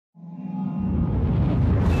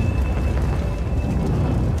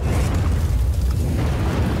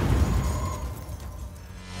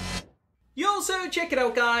So check it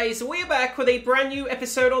out guys, we're back with a brand new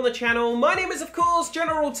episode on the channel. My name is of course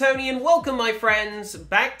General Tony and welcome my friends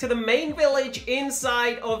back to the main village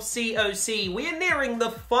inside of COC. We are nearing the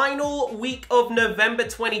final week of November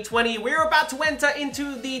 2020. We're about to enter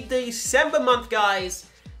into the December month guys.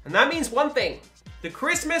 And that means one thing. The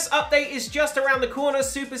Christmas update is just around the corner.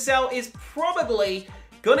 Supercell is probably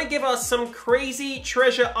gonna give us some crazy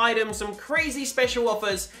treasure items, some crazy special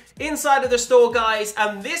offers inside of the store, guys.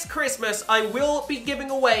 And this Christmas, I will be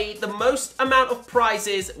giving away the most amount of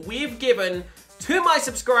prizes we've given to my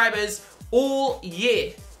subscribers all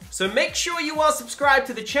year. So make sure you are subscribed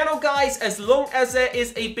to the channel, guys. As long as there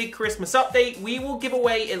is a big Christmas update, we will give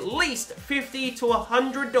away at least $50 to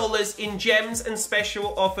 $100 in gems and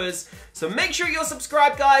special offers. So make sure you're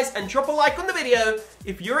subscribed, guys, and drop a like on the video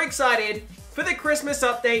if you're excited for the Christmas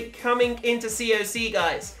update coming into COC,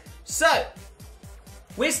 guys. So,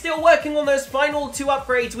 we're still working on those final 2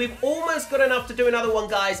 upgrades. We've almost got enough to do another one,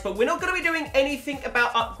 guys, but we're not going to be doing anything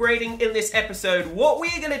about upgrading in this episode. What we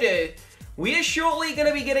are going to do, we are shortly going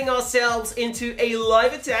to be getting ourselves into a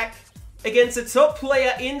live attack against a top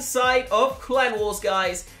player inside of Clan Wars,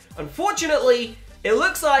 guys. Unfortunately, it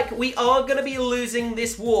looks like we are going to be losing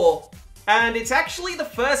this war. And it's actually the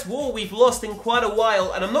first war we've lost in quite a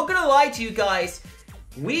while. And I'm not going to lie to you guys.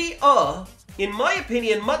 We are, in my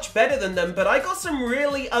opinion, much better than them. But I got some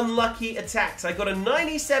really unlucky attacks. I got a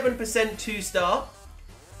 97% 2-star.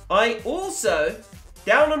 I also,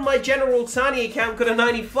 down on my General Tani account, got a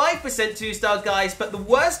 95% 2-star, guys. But the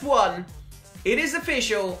worst one, it is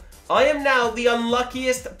official. I am now the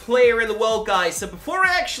unluckiest player in the world, guys. So before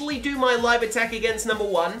I actually do my live attack against number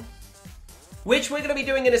 1... which we're going to be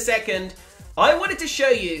doing in a second, I wanted to show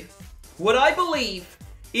you what I believe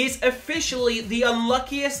is officially the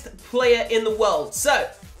unluckiest player in the world. So,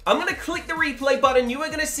 I'm going to click the replay button. You are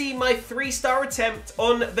going to see my 3-star attempt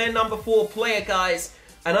on their number 4 player, guys.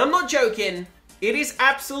 And I'm not joking. It is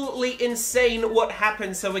absolutely insane what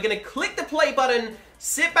happened. So, we're going to click the play button.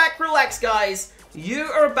 Sit back, relax, guys. You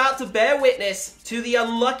are about to bear witness to the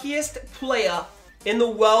unluckiest player in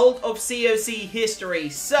the world of COC history.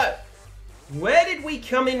 So, where did we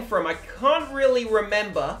come in from? I can't really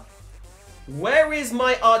remember. Where is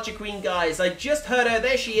my Archer Queen, guys? I just heard her.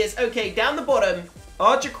 There she is. Okay, down the bottom,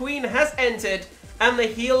 Archer Queen has entered, and the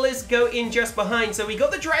healers go in just behind. So we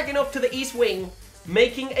got the dragon off to the east wing,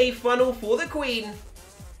 making a funnel for the queen.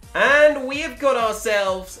 And we have got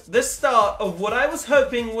ourselves the start of what I was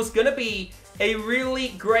hoping was going to be a really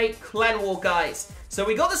great clan war, guys. So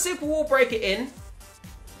we got the super wall breaker in.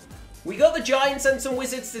 We got the giants and some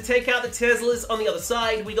wizards to take out the Teslas on the other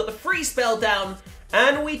side. We got the free spell down.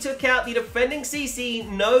 And we took out the defending CC,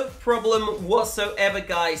 no problem whatsoever,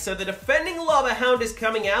 guys. So the defending Lava Hound is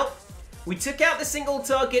coming out. We took out the single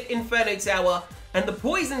target Inferno Tower. And the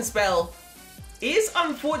poison spell is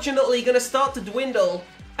unfortunately going to start to dwindle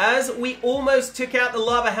as we almost took out the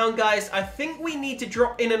Lava Hound, guys. I think we need to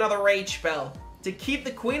drop in another rage spell to keep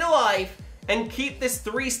the queen alive and keep this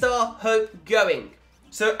 3-star hope going.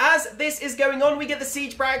 So as this is going on, we get the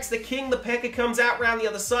Siege Barracks, the King, the P.E.K.K.A comes out around the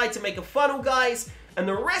other side to make a funnel, guys. And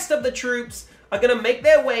the rest of the troops are going to make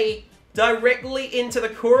their way directly into the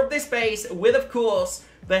core of this base with, of course,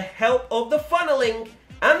 the help of the funneling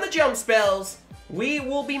and the jump spells. We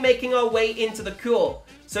will be making our way into the core.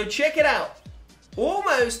 So check it out.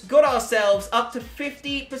 Almost got ourselves up to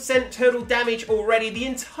 50% total damage already. The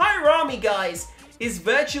entire army, guys, is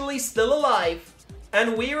virtually still alive.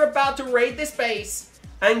 And we are about to raid this base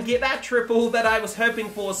and get that triple that I was hoping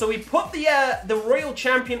for. So we put the Royal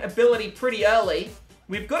Champion ability pretty early.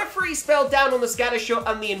 We've got a free spell down on the Scatter Shot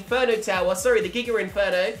and the Inferno Tower. Sorry, the Giga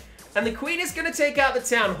Inferno. And the Queen is going to take out the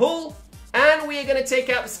Town Hall. And we are going to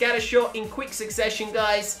take out the Scatter Shot in quick succession,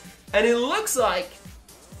 guys. And it looks like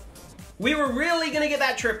we were really going to get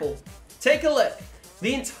that triple. Take a look.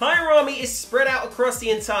 The entire army is spread out across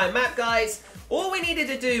the entire map, guys. All we needed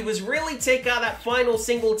to do was really take out that final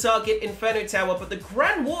single target Inferno Tower, but the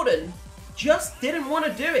Grand Warden just didn't want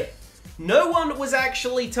to do it. No one was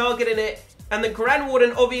actually targeting it, and the Grand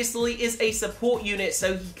Warden obviously is a support unit,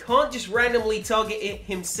 so he can't just randomly target it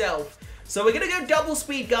himself. So we're going to go double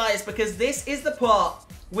speed, guys, because this is the part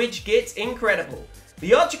which gets incredible.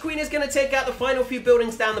 The Archer Queen is going to take out the final few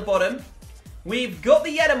buildings down the bottom. We've got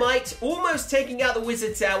the Edomite almost taking out the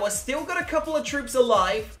Wizard Tower, still got a couple of troops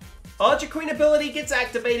alive. Archer Queen ability gets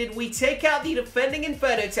activated. We take out the defending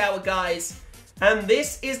Inferno Tower, guys. And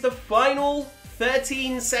this is the final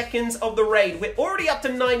 13 seconds of the raid. We're already up to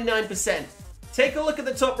 99%. Take a look at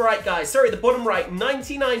the top right, guys. Sorry, the bottom right,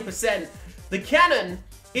 99%. The cannon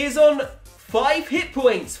is on 5 hit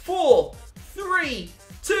points. 4, 3,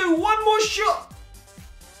 2, one more shot.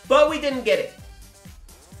 But we didn't get it.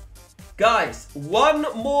 Guys, one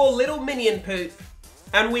more little minion poop,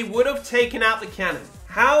 and we would have taken out the cannon.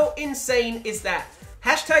 How insane is that?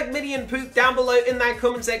 Hashtag minion poop down below in that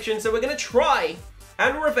comment section. So we're going to try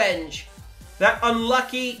and revenge that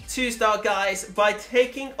unlucky 2-star, guys, by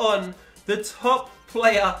taking on the top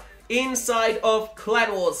player inside of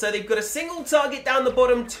Clan Wars. So they've got a single target down the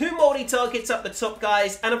bottom, 2 multi-targets up the top,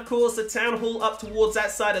 guys, and of course the Town Hall up towards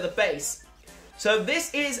that side of the base. So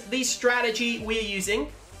this is the strategy we're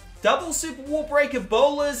using. Double Super Wall Breaker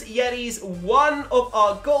Bowlers, Yetis, 1 of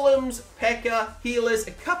our Golems, P.E.K.K.A, Healers,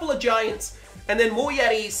 a couple of Giants, and then more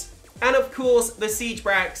Yetis, and of course the Siege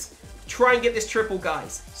Bracks. Try and get this triple,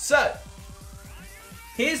 guys. So,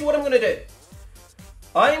 here's what I'm going to do.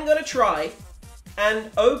 I am going to try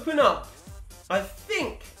and open up, I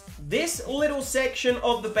think, this little section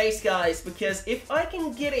of the base, guys, because if I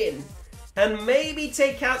can get in and maybe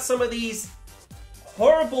take out some of these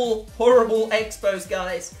horrible, horrible expos,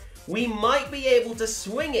 guys, we might be able to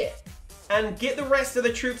swing it and get the rest of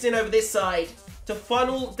the troops in over this side to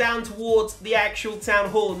funnel down towards the actual Town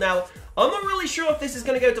Hall. Now, I'm not really sure if this is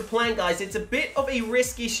going to go to plan, guys. It's a bit of a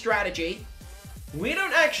risky strategy. We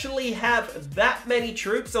don't actually have that many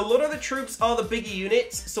troops. A lot of the troops are the bigger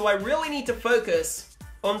units, so I really need to focus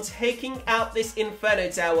on taking out this Inferno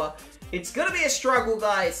Tower. It's going to be a struggle,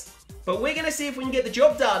 guys, but we're going to see if we can get the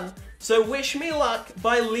job done. So wish me luck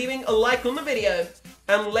by leaving a like on the video,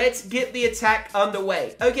 and let's get the attack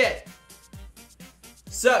underway. Okay,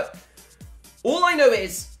 so all I know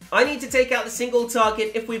is I need to take out the single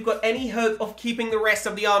target if we've got any hope of keeping the rest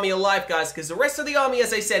of the army alive, guys. Because the rest of the army,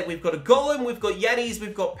 as I said, we've got a Golem, we've got Yetis,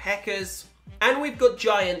 we've got P.E.K.K.As, and we've got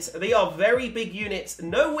Giants. They are very big units,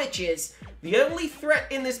 no witches. The only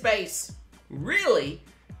threat in this base, really,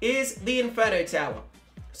 is the Inferno Tower.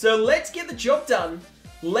 So let's get the job done.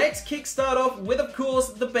 Let's kickstart off with, of course,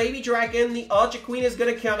 the Baby Dragon. The Archer Queen is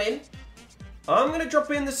going to come in. I'm going to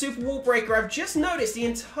drop in the Super Wall Breaker. I've just noticed the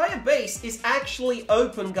entire base is actually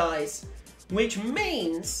open, guys, which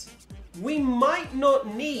means we might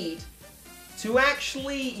not need to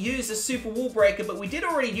actually use a Super Wall Breaker, but we did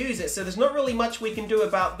already use it, so there's not really much we can do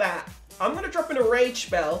about that. I'm going to drop in a Rage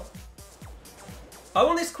Spell. I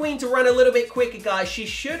want this Queen to run a little bit quicker, guys. She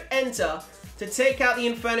should enter to take out the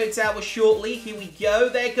Inferno Tower shortly. Here we go.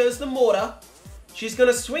 There goes the Mortar. She's going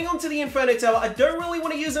to swing onto the Inferno Tower. I don't really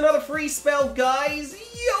want to use another free spell, guys.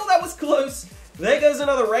 Yo, that was close. There goes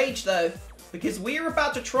another Rage, though, because we are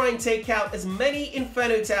about to try and take out as many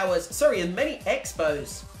Inferno Towers, sorry, as many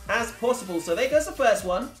Expos as possible. So there goes the first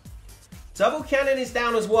one. Double Cannon is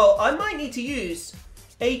down as well. I might need to use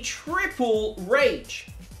a triple Rage.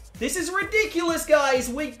 This is ridiculous, guys.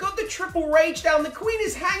 We've got the triple Rage down. The Queen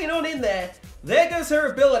is hanging on in there. There goes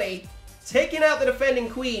her ability, taking out the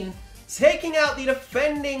defending Queen, taking out the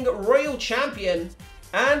defending Royal Champion,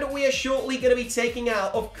 and we are shortly going to be taking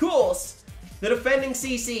out, of course, the defending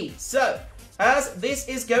CC. So, as this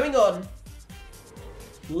is going on,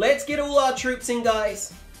 let's get all our troops in,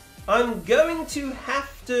 guys. I'm going to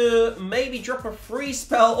have to maybe drop a free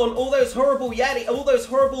spell on all those horrible Yeti, all those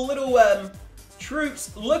horrible little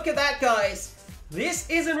troops. Look at that, guys. This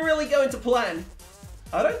isn't really going to plan.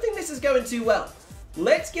 I don't think this is going too well.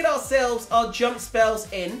 Let's get ourselves our jump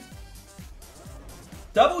spells in.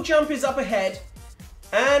 Double jump is up ahead,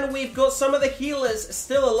 and we've got some of the healers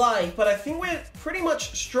still alive, but I think we're pretty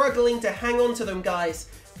much struggling to hang on to them, guys.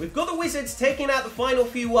 We've got the wizards taking out the final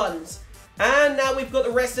few ones, and now we've got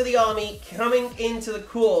the rest of the army coming into the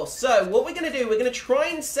core. So what we're going to do, we're going to try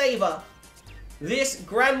and savor this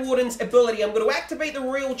Grand Warden's ability. I'm going to activate the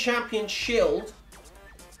Royal Champion Shield,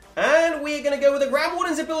 and we're going to go with the Grand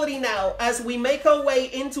Warden's ability now as we make our way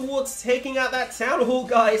in towards taking out that Town Hall,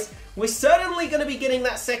 guys. We're certainly going to be getting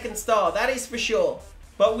that second star, that is for sure.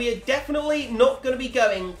 But we are definitely not going to be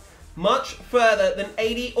going much further than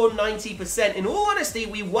 80 or 90%. In all honesty,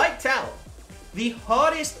 we wiped out the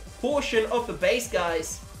hardest portion of the base,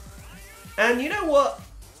 guys. And you know what?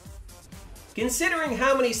 Considering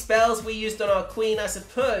how many spells we used on our Queen, I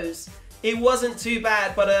suppose it wasn't too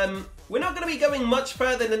bad. But we're not going to be going much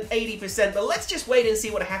further than 80%. But let's just wait and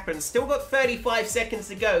see what happens. Still got 35 seconds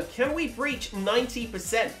to go. Can we breach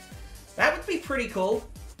 90%? That would be pretty cool.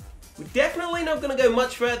 We're definitely not going to go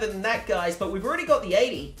much further than that, guys, but we've already got the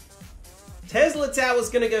 80. Tesla Tower's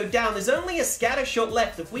going to go down. There's only a scatter shot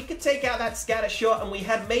left. If we could take out that scatter shot and we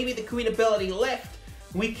had maybe the Queen ability left,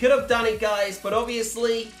 we could have done it, guys, but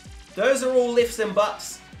obviously those are all ifs and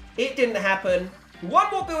buts. It didn't happen.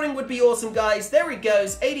 One more building would be awesome, guys. There it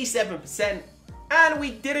goes, 87%. And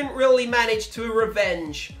we didn't really manage to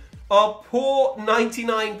revenge our poor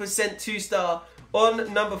 99% 2-star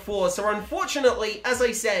on number 4. So unfortunately, as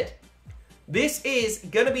I said, This is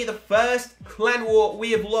going to be the first clan war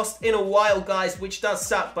we have lost in a while, guys, which does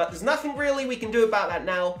suck, but there's nothing really we can do about that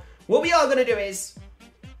now. What we are going to do is,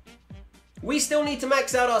 we still need to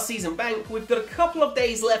max out our season bank. We've got a couple of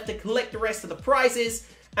days left to collect the rest of the prizes,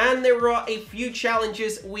 and there are a few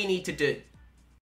challenges we need to do.